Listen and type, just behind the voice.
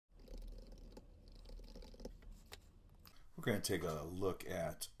We're going to take a look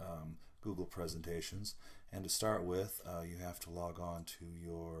at Google presentations, and to start with you have to log on to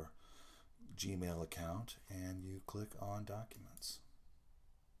your Gmail account and you click on Documents.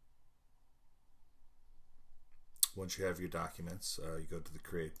 Once you have your documents, you go to the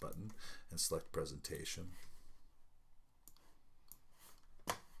Create button and select Presentation.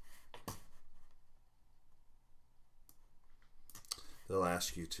 They'll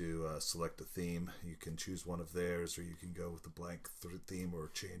ask you to select a theme. You can choose one of theirs, or you can go with the blank theme or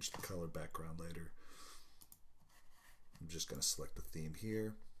change the color background later. I'm just going to select a theme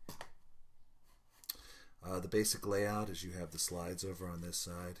here. The basic layout is you have the slides over on this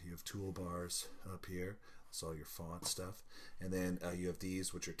side. You have toolbars up here. That's all your font stuff. And then you have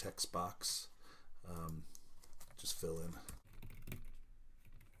these, which are text box. Just fill in.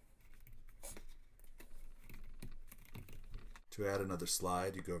 To add another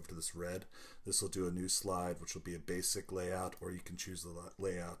slide, you go over to this red. This will do a new slide, which will be a basic layout, or you can choose the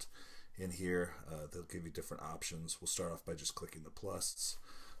layout in here. They'll give you different options. We'll start off by just clicking the plus.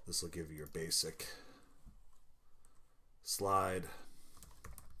 This will give you your basic slide.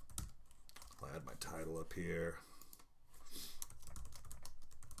 I'll add my title up here.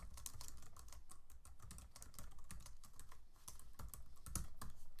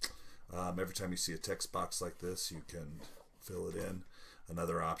 Every time you see a text box like this, you can fill it in.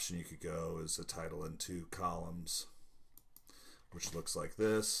 Another option you could go is a title in 2 columns, which looks like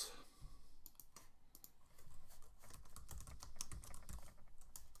this.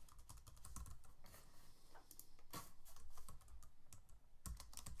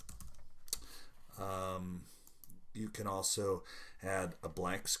 You can also add a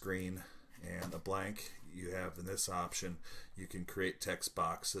blank screen, and a blank you have in this option. You can create text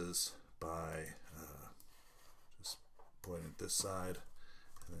boxes by just pointing at this side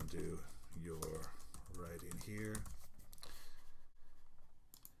and then do your writing here.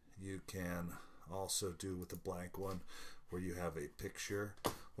 You can also do with a blank one where you have a picture.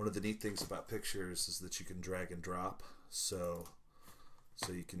 One of the neat things about pictures is that you can drag and drop. So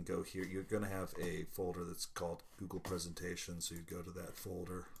you can go here. You're going to have a folder that's called Google Presentations, so you go to that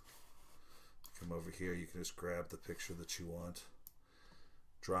folder. Come over here, you can just grab the picture that you want,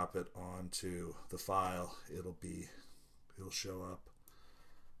 drop it onto the file. It'll show up.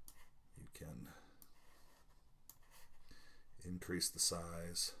 You can increase the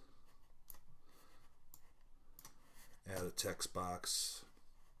size, add a text box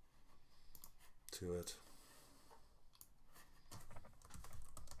to it.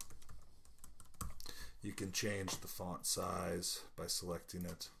 You can change the font size by selecting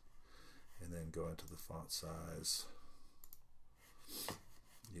it and then go into the font size.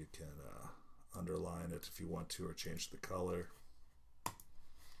 You can underline it if you want to, or change the color.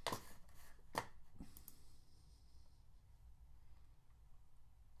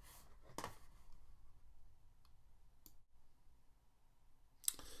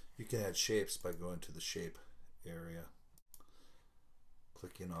 You can add shapes by going to the shape area,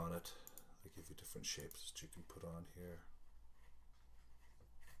 clicking on it. They give you different shapes that you can put on here.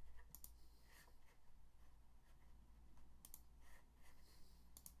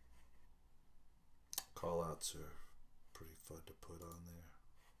 Callouts are pretty fun to put on there.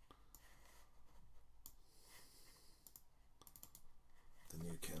 Then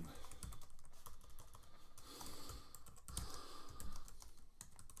you can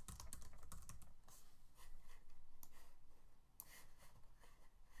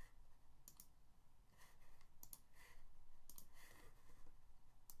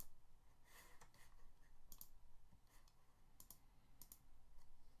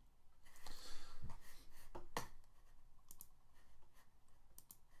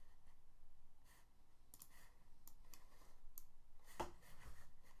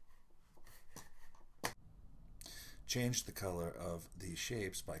change the color of the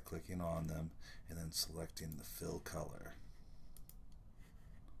shapes by clicking on them and then selecting the fill color.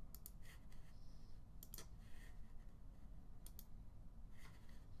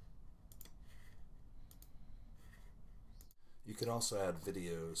 You can also add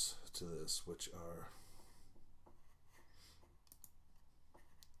videos to this, which are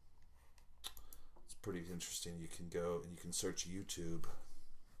it's pretty interesting. You can go and you can search YouTube.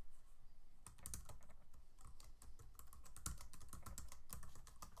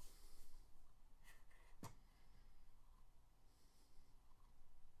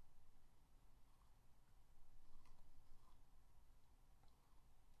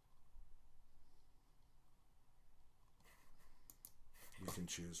 You can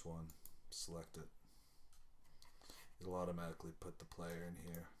choose one, select it. It'll automatically put the player in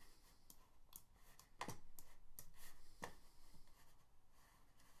here.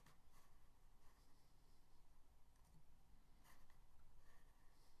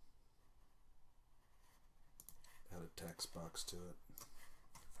 text box to it.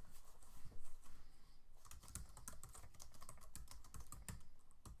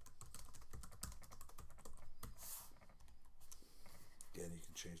 Again, you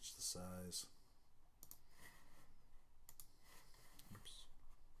can change the size. Oops.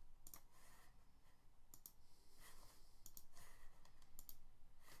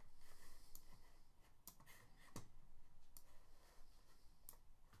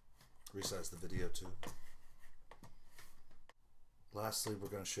 Resize the video too. Lastly, we're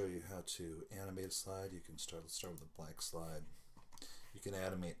going to show you how to animate a slide. You can let's start with a blank slide. You can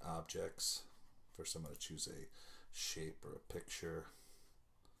animate objects. First, I'm going to choose a shape or a picture.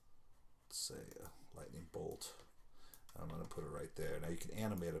 Let's say a lightning bolt. I'm going to put it right there. Now you can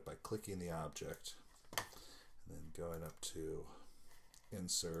animate it by clicking the object and then going up to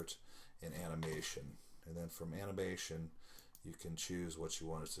Insert and Animation. And then from Animation, you can choose what you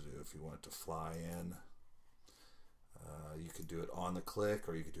want it to do. If you want it to fly in, you can do it on the click,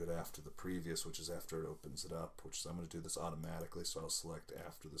 or you can do it after the previous, which is after it opens it up, which is, I'm going to do this automatically, so I'll select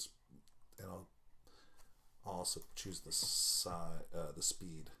after this, and I'll also choose the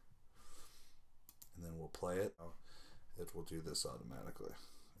speed, and then we'll play it. It will do this automatically.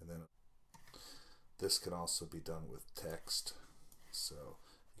 And then this can also be done with text, so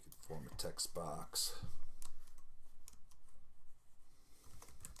you can form a text box.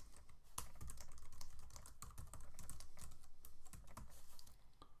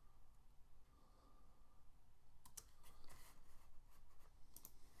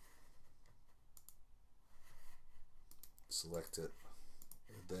 Select it,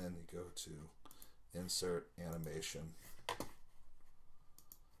 and then you go to Insert Animation. You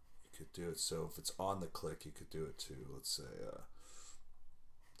could do it so if it's on the click, you could do it to, let's say,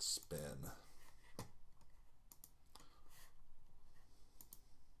 spin.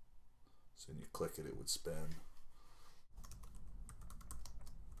 So when you click it, it would spin.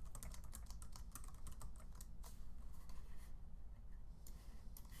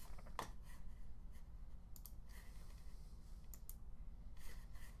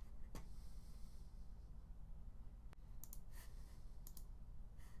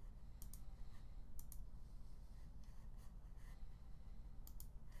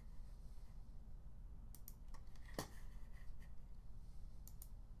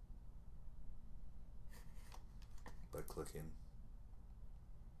 By clicking.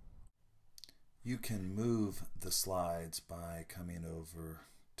 You can move the slides by coming over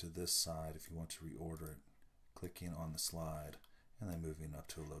to this side if you want to reorder it, clicking on the slide and then moving up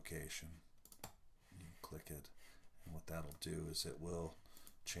to a location. You click it, and what that'll do is it will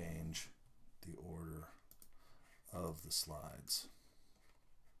change the order of the slides.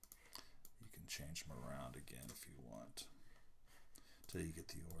 You can change them around again if you want till you get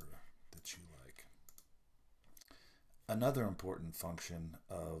the order that you like. Another important function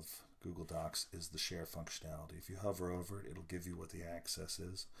of Google Docs is the share functionality. If you hover over it, it'll give you what the access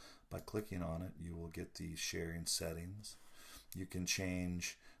is. By clicking on it, you will get the sharing settings. You can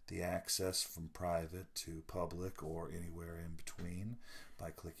change the access from private to public or anywhere in between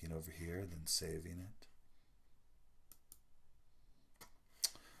by clicking over here, then saving it.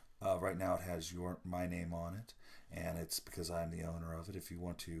 Right now it has my name on it, and it's because I'm the owner of it. If you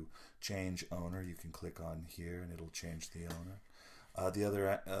want to change owner, you can click on here and it'll change the owner.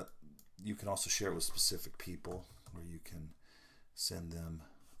 You can also share it with specific people, where you can send them,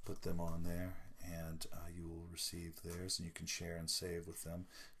 put them on there, and you will receive theirs, and you can share and save with them.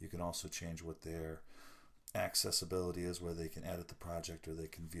 You can also change what their accessibility is, where they can edit the project or they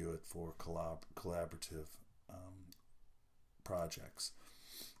can view it for collaborative projects.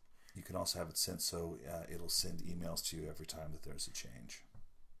 You can also have it sent so it'll send emails to you every time that there's a change.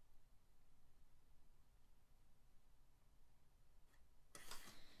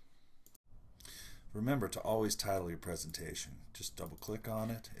 Remember to always title your presentation. Just double click on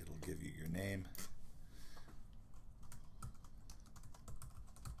it, it'll give you your name.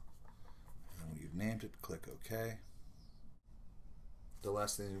 And when you've named it, click OK. The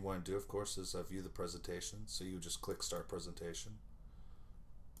last thing you want to do, of course, is view the presentation. So you just click Start Presentation.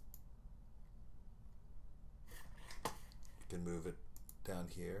 You can move it down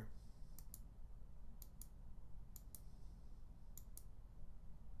here.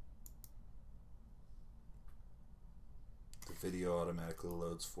 The video automatically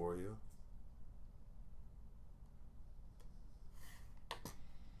loads for you.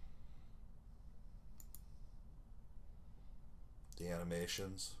 The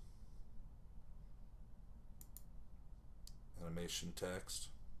animations, animation text.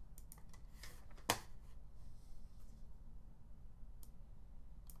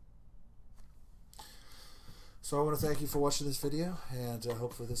 So I want to thank you for watching this video, and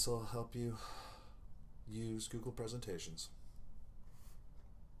hopefully this will help you use Google Presentations.